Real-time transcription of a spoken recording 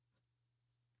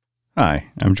Hi,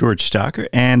 I'm George Stocker,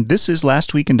 and this is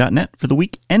Last Week in .NET for the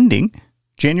week ending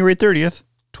January 30th,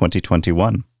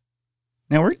 2021.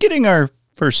 Now, we're getting our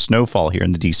first snowfall here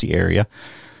in the DC area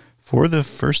for the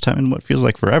first time in what feels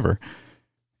like forever,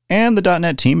 and the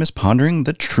 .NET team is pondering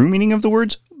the true meaning of the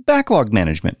words backlog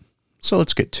management. So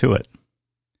let's get to it.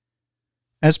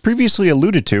 As previously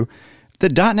alluded to, the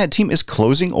 .NET team is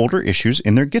closing older issues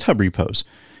in their GitHub repos,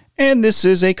 and this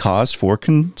is a cause for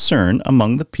concern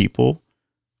among the people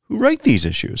who write these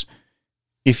issues.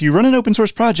 If you run an open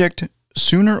source project,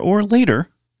 sooner or later,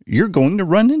 you're going to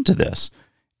run into this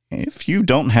if you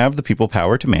don't have the people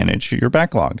power to manage your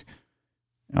backlog.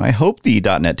 Now, I hope the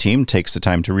 .NET team takes the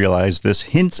time to realize this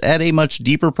hints at a much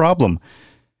deeper problem,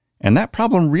 and that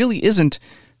problem really isn't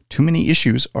too many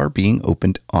issues are being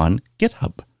opened on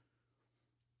GitHub.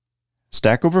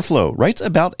 Stack Overflow writes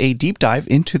about a deep dive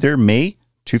into their May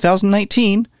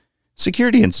 2019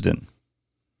 security incident.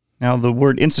 Now, the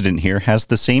word incident here has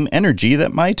the same energy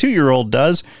that my 2-year-old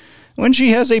does when she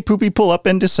has a poopy pull-up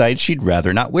and decides she'd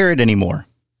rather not wear it anymore.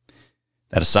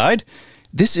 That aside,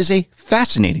 this is a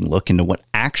fascinating look into what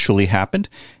actually happened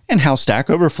and how Stack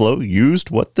Overflow used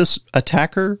what this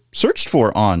attacker searched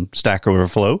for on Stack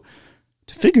Overflow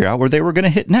to figure out where they were going to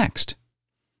hit next.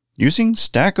 Using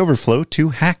Stack Overflow to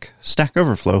hack Stack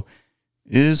Overflow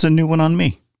is a new one on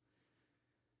me.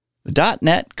 The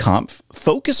 .NET Conf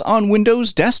Focus on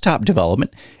Windows Desktop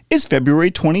Development is February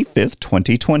 25th,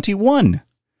 2021.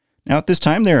 Now, at this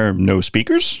time, there are no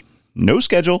speakers, no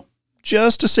schedule,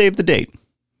 just to save the date.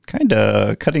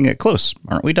 Kinda cutting it close,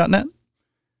 aren't we, .NET?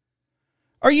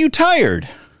 Are you tired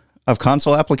of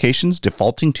console applications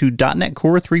defaulting to .NET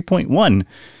Core 3.1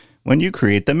 when you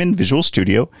create them in Visual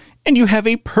Studio and you have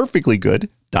a perfectly good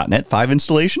 .NET 5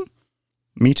 installation?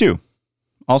 Me too.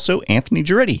 Also, Anthony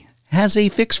Giretti has a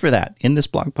fix for that in this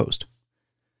blog post.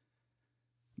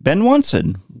 Ben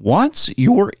Watson wants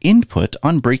your input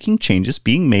on breaking changes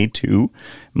being made to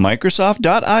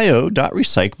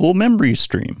Microsoft.io.recyclable memory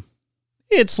stream.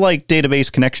 It's like database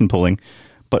connection pulling,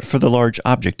 but for the large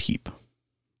object heap.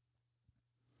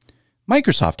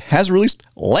 Microsoft has released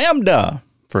Lambda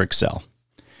for Excel.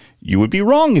 You would be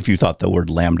wrong if you thought the word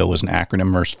Lambda was an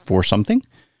acronym for something.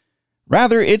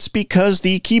 Rather, it's because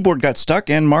the keyboard got stuck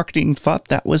and marketing thought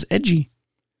that was edgy.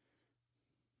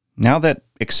 Now that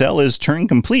Excel is Turing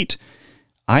complete,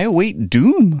 I await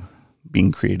Doom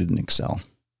being created in Excel.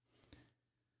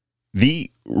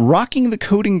 The Rocking the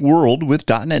Coding World with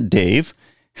 .NET Dave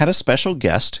had a special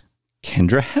guest,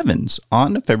 Kendra Heavens,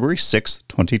 on February 6,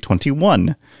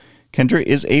 2021. Kendra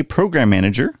is a program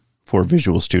manager for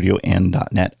Visual Studio and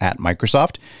 .NET at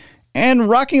Microsoft, and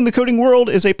Rocking the Coding World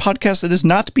is a podcast that is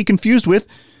not to be confused with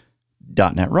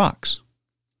 .NET Rocks.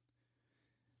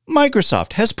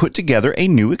 Microsoft has put together a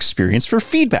new experience for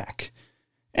feedback,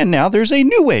 and now there's a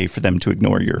new way for them to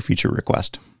ignore your feature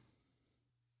request.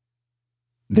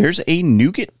 There's a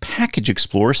NuGet Package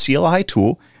Explorer CLI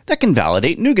tool that can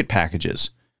validate NuGet packages.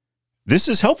 This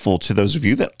is helpful to those of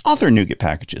you that author NuGet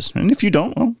packages, and if you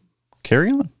don't, well, carry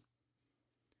on.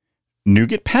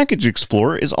 NuGet Package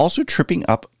Explorer is also tripping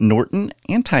up Norton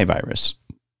Antivirus.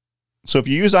 So if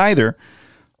you use either,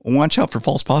 watch out for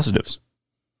false positives.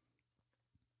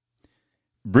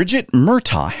 Bridget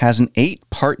Murtaugh has an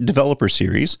 8-part developer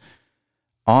series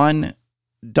on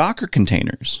Docker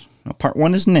containers. Now, part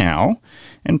 1 is now,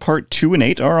 and part 2 and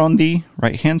 8 are on the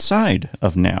right-hand side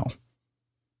of now.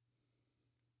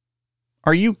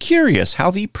 Are you curious how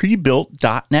the pre-built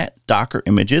 .NET Docker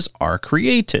images are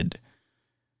created?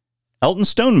 Elton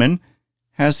Stoneman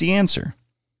has the answer.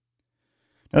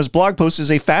 Now, his blog post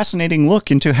is a fascinating look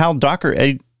into how Docker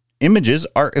images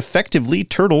are effectively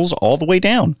turtles all the way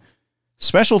down.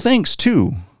 Special thanks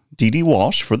to DD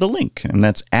Walsh for the link, and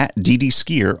that's at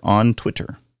DDSkier on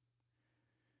Twitter.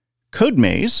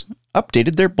 CodeMaze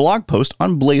updated their blog post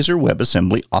on Blazor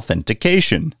WebAssembly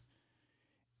authentication.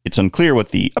 It's unclear what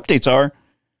the updates are,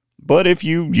 but if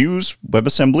you use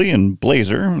WebAssembly and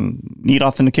Blazor and need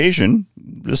authentication,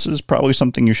 this is probably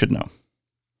something you should know.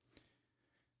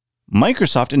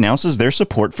 Microsoft announces their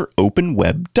support for Open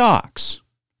Web Docs.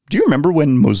 Do you remember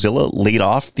when Mozilla laid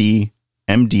off the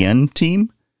MDN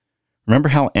team? Remember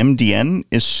how MDN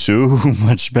is so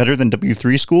much better than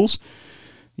W3 schools?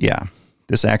 Yeah,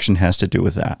 this action has to do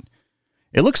with that.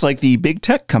 It looks like the big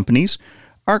tech companies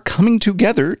are coming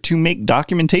together to make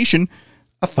documentation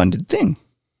a funded thing.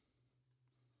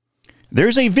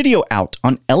 There's a video out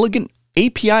on elegant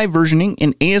API versioning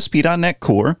in ASP.NET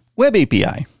Core Web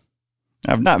API.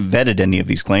 I've not vetted any of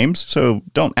these claims, so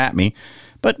don't at me,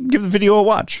 but give the video a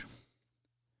watch.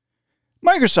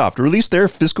 Microsoft released their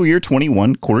fiscal year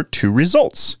 21 quarter 2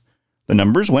 results. The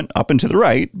numbers went up and to the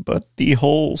right, but the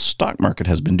whole stock market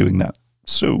has been doing that.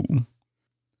 So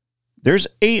there's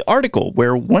an article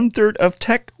where 1/3 of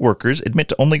tech workers admit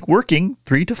to only working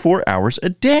 3 to 4 hours a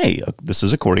day. This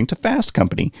is according to Fast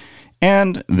Company.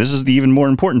 And this is the even more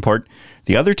important part.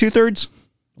 The other 2/3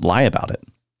 lie about it.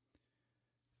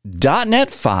 .NET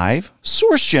 5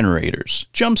 source generators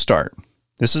jumpstart.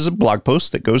 This is a blog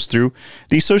post that goes through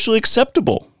the socially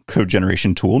acceptable code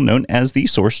generation tool known as the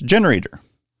source generator.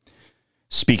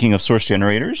 Speaking of source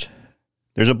generators,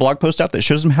 there's a blog post out that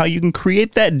shows them how you can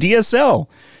create that DSL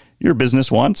your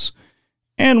business wants.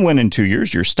 And when in 2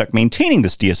 years you're stuck maintaining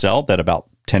this DSL that about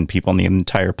 10 people on the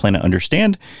entire planet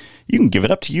understand, you can give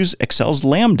it up to use Excel's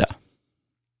Lambda.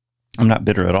 I'm not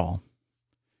bitter at all.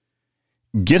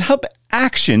 GitHub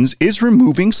Actions is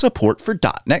removing support for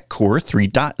 .NET Core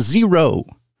 3.0.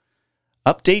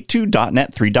 Update to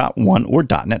 .NET 3.1 or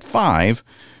 .NET 5,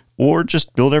 or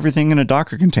just build everything in a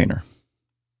Docker container.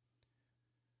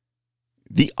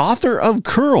 The author of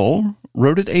curl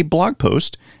wrote a blog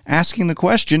post asking the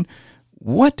question,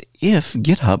 what if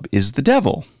GitHub is the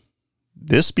devil?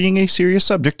 This being a serious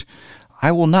subject,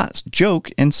 I will not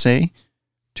joke and say,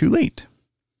 too late.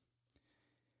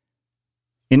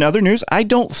 In other news, I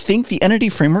don't think the Entity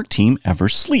Framework team ever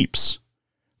sleeps.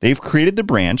 They've created the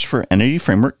branch for Entity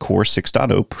Framework Core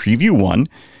 6.0 Preview 1,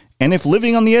 and if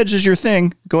living on the edge is your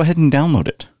thing, go ahead and download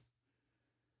it.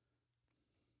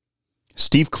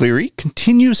 Steve Cleary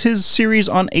continues his series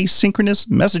on asynchronous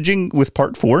messaging with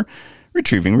Part 4,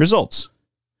 Retrieving Results.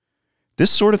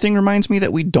 This sort of thing reminds me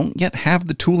that we don't yet have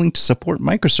the tooling to support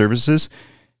microservices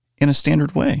in a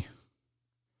standard way.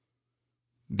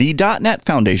 The .NET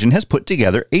Foundation has put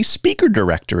together a speaker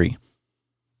directory.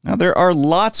 Now, there are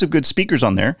lots of good speakers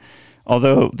on there,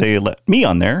 although they let me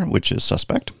on there, which is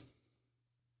suspect.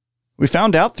 We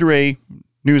found out through a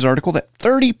news article that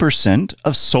 30%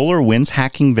 of SolarWinds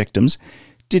hacking victims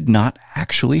did not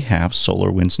actually have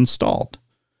SolarWinds installed.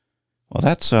 Well,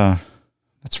 that's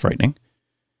frightening.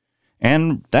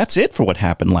 And that's it for what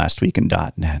happened last week in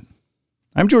 .NET.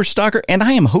 I'm George Stocker, and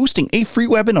I am hosting a free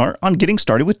webinar on getting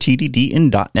started with TDD in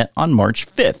 .NET on March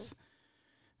 5th.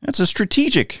 That's a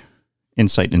strategic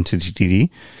insight into TDD,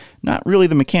 not really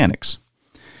the mechanics.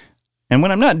 And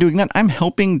when I'm not doing that, I'm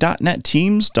helping .NET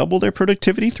teams double their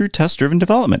productivity through test-driven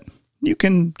development. You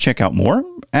can check out more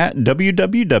at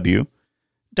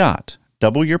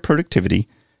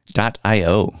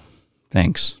www.doubleyourproductivity.io.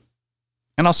 Thanks.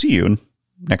 And I'll see you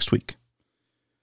next week.